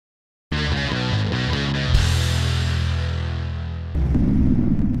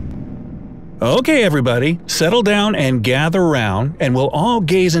Okay, everybody, settle down and gather round, and we'll all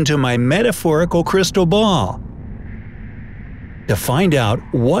gaze into my metaphorical crystal ball to find out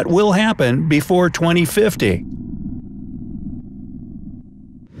what will happen before 2050.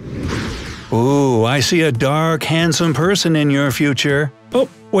 Ooh, I see a dark, handsome person in your future. Oh,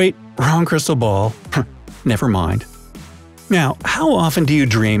 wait, wrong crystal ball. Never mind. Now, how often do you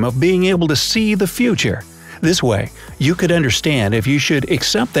dream of being able to see the future? This way, you could understand if you should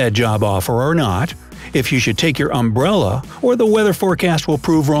accept that job offer or not, if you should take your umbrella, or the weather forecast will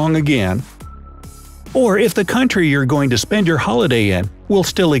prove wrong again, or if the country you're going to spend your holiday in will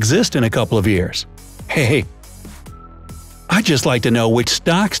still exist in a couple of years. Hey, I'd just like to know which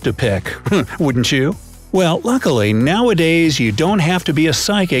stocks to pick, wouldn't you? Well, luckily, nowadays you don't have to be a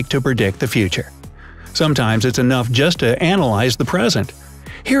psychic to predict the future. Sometimes it's enough just to analyze the present.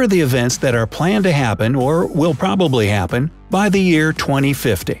 Here are the events that are planned to happen or will probably happen by the year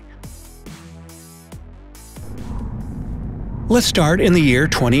 2050. Let's start in the year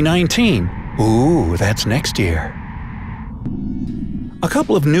 2019. Ooh, that's next year. A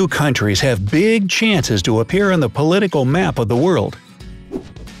couple of new countries have big chances to appear on the political map of the world.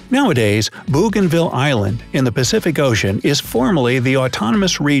 Nowadays, Bougainville Island in the Pacific Ocean is formally the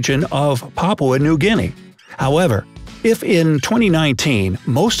autonomous region of Papua New Guinea. However, if in 2019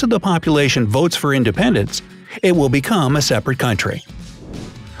 most of the population votes for independence, it will become a separate country.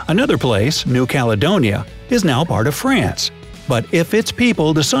 Another place, New Caledonia, is now part of France, but if its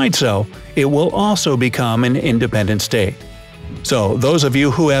people decide so, it will also become an independent state. So those of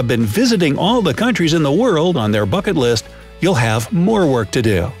you who have been visiting all the countries in the world on their bucket list, you'll have more work to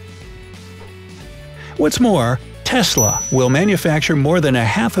do. What's more, Tesla will manufacture more than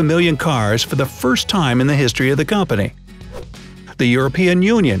 500,000 cars for the first time in the history of the company. The European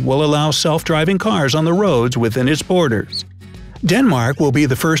Union will allow self-driving cars on the roads within its borders. Denmark will be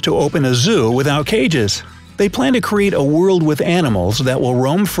the first to open a zoo without cages. They plan to create a world with animals that will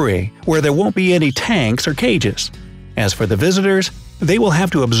roam free, where there won't be any tanks or cages. As for the visitors, they will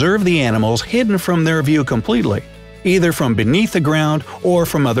have to observe the animals hidden from their view completely, either from beneath the ground or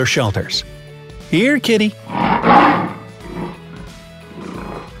from other shelters. Here, kitty!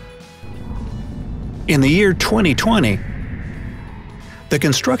 In the year 2020, the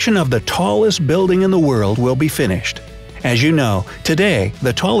construction of the tallest building in the world will be finished. As you know, today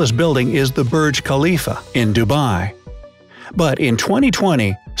the tallest building is the Burj Khalifa in Dubai. But in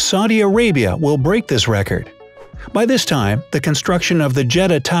 2020, Saudi Arabia will break this record. By this time, the construction of the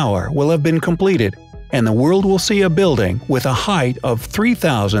Jeddah Tower will have been completed, and the world will see a building with a height of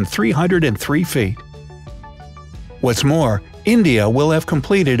 3,303 feet. What's more, India will have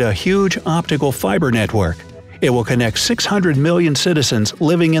completed a huge optical fiber network. It will connect 600 million citizens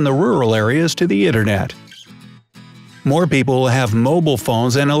living in the rural areas to the internet. More people will have mobile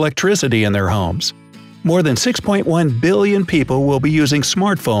phones and electricity in their homes. More than 6.1 billion people will be using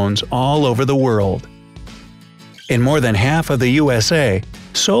smartphones all over the world. In more than half of the USA,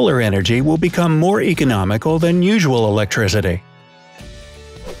 solar energy will become more economical than usual electricity.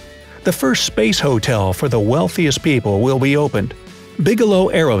 The first space hotel for the wealthiest people will be opened. Bigelow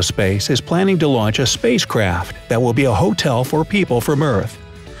Aerospace is planning to launch a spacecraft that will be a hotel for people from Earth.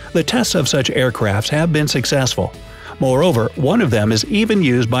 The tests of such aircrafts have been successful. Moreover, one of them is even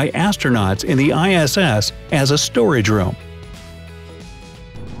used by astronauts in the ISS as a storage room.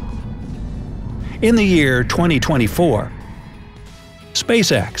 In the year 2024,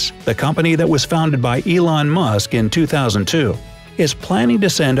 SpaceX, the company that was founded by Elon Musk in 2002, is planning to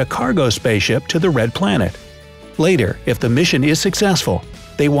send a cargo spaceship to the Red Planet. Later, if the mission is successful,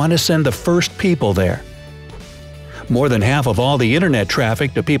 they want to send the first people there. More than half of all the internet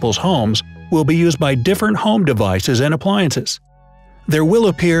traffic to people's homes will be used by different home devices and appliances. There will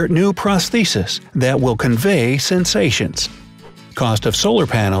appear new prostheses that will convey sensations. Cost of solar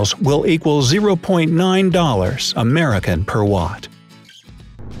panels will equal $0.9 American per watt.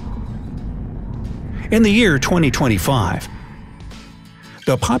 In the year 2025,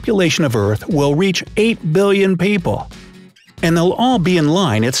 the population of Earth will reach 8 billion people, and they'll all be in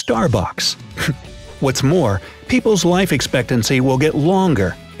line at Starbucks. What's more, people's life expectancy will get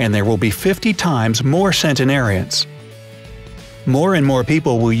longer, and there will be 50 times more centenarians. More and more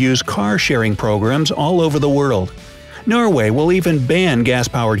people will use car-sharing programs all over the world. Norway will even ban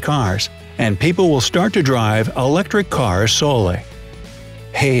gas-powered cars, and people will start to drive electric cars solely.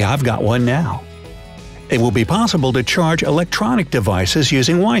 Hey, I've got one now. It will be possible to charge electronic devices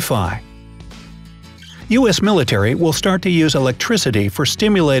using Wi-Fi. U.S. military will start to use electricity for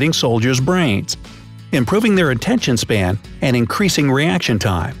stimulating soldiers' brains, improving their attention span and increasing reaction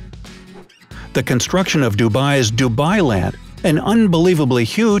time. The construction of Dubai's Dubai Land an unbelievably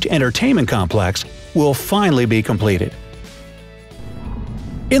huge entertainment complex will finally be completed.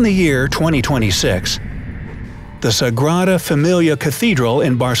 In the year 2026, the Sagrada Familia Cathedral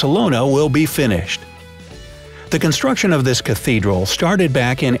in Barcelona will be finished. The construction of this cathedral started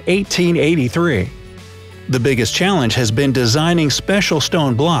back in 1883. The biggest challenge has been designing special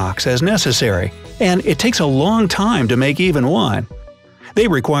stone blocks as necessary, and it takes a long time to make even one. They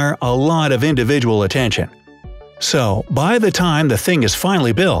require a lot of individual attention. So, by the time the thing is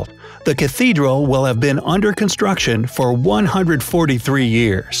finally built, the cathedral will have been under construction for 143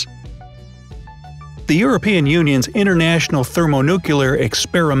 years. The European Union's International Thermonuclear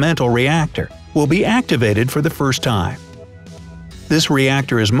Experimental Reactor will be activated for the first time. This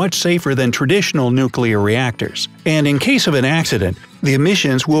reactor is much safer than traditional nuclear reactors, and in case of an accident, the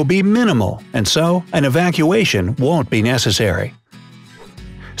emissions will be minimal, and so an evacuation won't be necessary.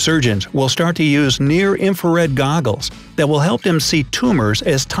 Surgeons will start to use near-infrared goggles that will help them see tumors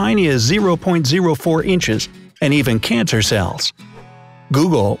as tiny as 0.04 inches and even cancer cells.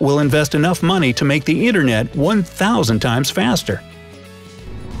 Google will invest enough money to make the internet 1,000 times faster.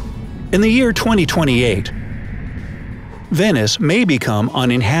 In the year 2028, Venice may become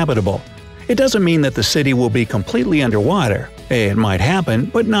uninhabitable. It doesn't mean that the city will be completely underwater. It might happen,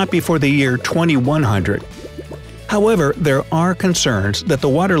 but not before the year 2100. However, there are concerns that the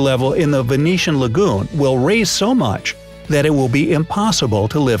water level in the Venetian lagoon will raise so much that it will be impossible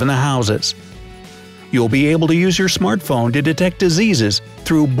to live in the houses. You'll be able to use your smartphone to detect diseases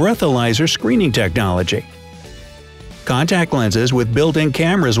through breathalyzer screening technology. Contact lenses with built-in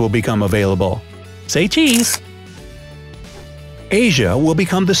cameras will become available. Say cheese! Asia will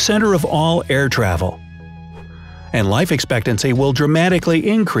become the center of all air travel. And life expectancy will dramatically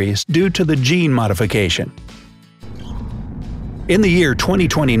increase due to the gene modification. In the year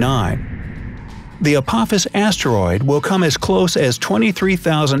 2029, the Apophis asteroid will come as close as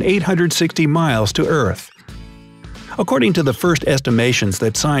 23,860 miles to Earth. According to the first estimations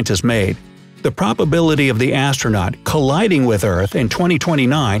that scientists made, the probability of the astronaut colliding with Earth in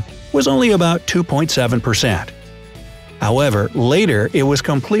 2029 was only about 2.7%. However, later it was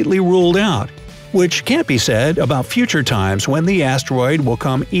completely ruled out, which can't be said about future times when the asteroid will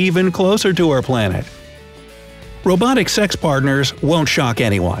come even closer to our planet. Robotic sex partners won't shock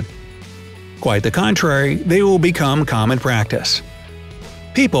anyone. Quite the contrary, they will become common practice.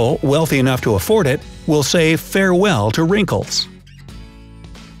 People wealthy enough to afford it will say farewell to wrinkles.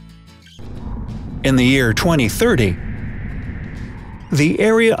 In the year 2030, the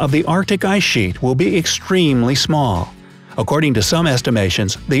area of the Arctic ice sheet will be extremely small. According to some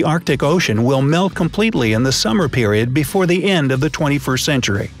estimations, the Arctic Ocean will melt completely in the summer period before the end of the 21st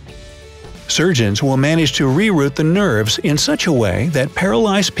century. Surgeons will manage to reroute the nerves in such a way that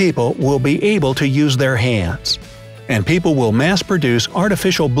paralyzed people will be able to use their hands. And people will mass-produce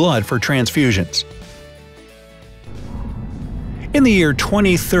artificial blood for transfusions. In the year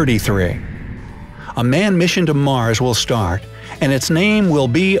 2033, a manned mission to Mars will start, and its name will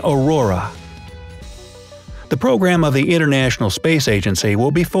be Aurora. The program of the International Space Agency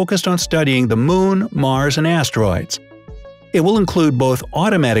will be focused on studying the Moon, Mars, and asteroids. It will include both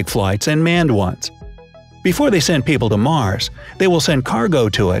automatic flights and manned ones. Before they send people to Mars, they will send cargo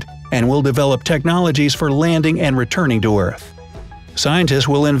to it and will develop technologies for landing and returning to Earth. Scientists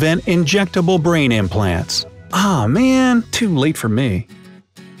will invent injectable brain implants. Ah man, too late for me.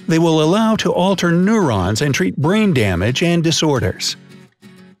 They will allow to alter neurons and treat brain damage and disorders.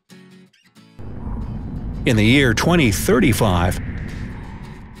 In the year 2035,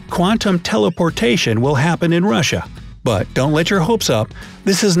 quantum teleportation will happen in Russia. But don't let your hopes up,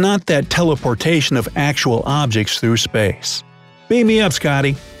 this is not that teleportation of actual objects through space. Beam me up,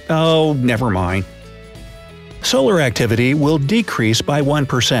 Scotty. Oh, never mind. Solar activity will decrease by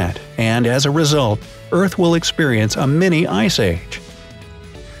 1%, and as a result, Earth will experience a mini ice age.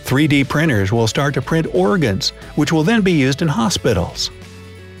 3D printers will start to print organs, which will then be used in hospitals.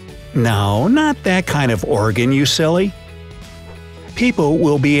 No, not that kind of organ, you silly. People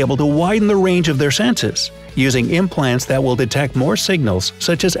will be able to widen the range of their senses, using implants that will detect more signals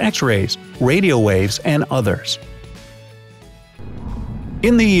such as X-rays, radio waves, and others.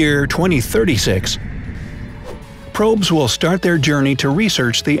 In the year 2036, probes will start their journey to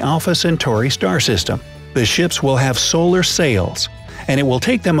research the Alpha Centauri star system. The ships will have solar sails, and it will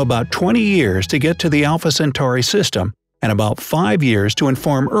take them about 20 years to get to the Alpha Centauri system and about 5 years to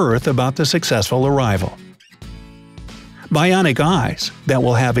inform Earth about the successful arrival. Bionic eyes that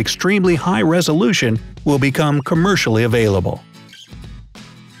will have extremely high resolution will become commercially available.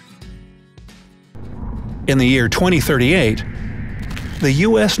 In the year 2038, the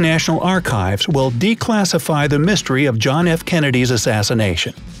U.S. National Archives will declassify the mystery of John F. Kennedy's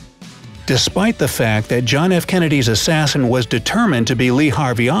assassination. Despite the fact that John F. Kennedy's assassin was determined to be Lee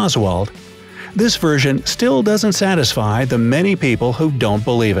Harvey Oswald, this version still doesn't satisfy the many people who don't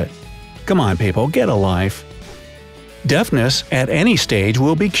believe it. Come on, people, get a life. Deafness at any stage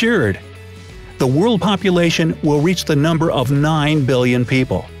will be cured. The world population will reach the number of 9 billion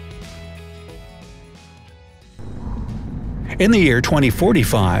people. In the year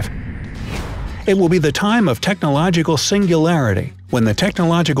 2045, it will be the time of technological singularity, when the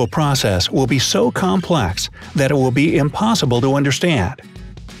technological process will be so complex that it will be impossible to understand.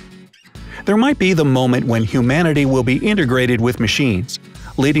 There might be the moment when humanity will be integrated with machines,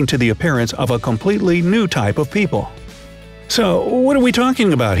 leading to the appearance of a completely new type of people. So, what are we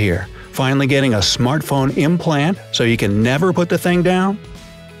talking about here? Finally getting a smartphone implant so you can never put the thing down?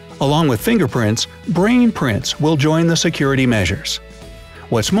 Along with fingerprints, brain prints will join the security measures.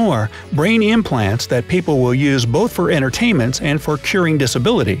 What's more, brain implants that people will use both for entertainment and for curing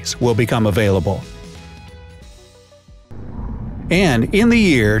disabilities will become available. And in the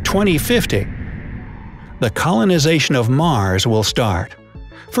year 2050, the colonization of Mars will start.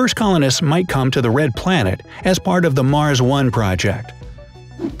 First colonists might come to the Red Planet as part of the Mars One project.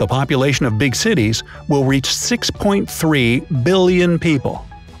 The population of big cities will reach 6.3 billion people,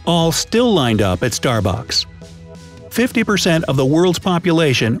 all still lined up at Starbucks. 50% of the world's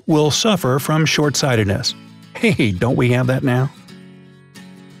population will suffer from short-sightedness. Hey, don't we have that now?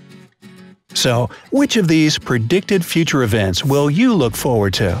 So, which of these predicted future events will you look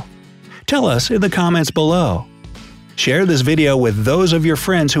forward to? Tell us in the comments below. Share this video with those of your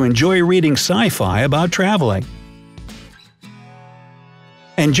friends who enjoy reading sci-fi about traveling.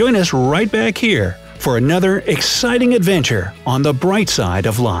 And join us right back here for another exciting adventure on the bright side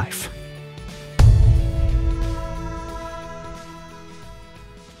of life.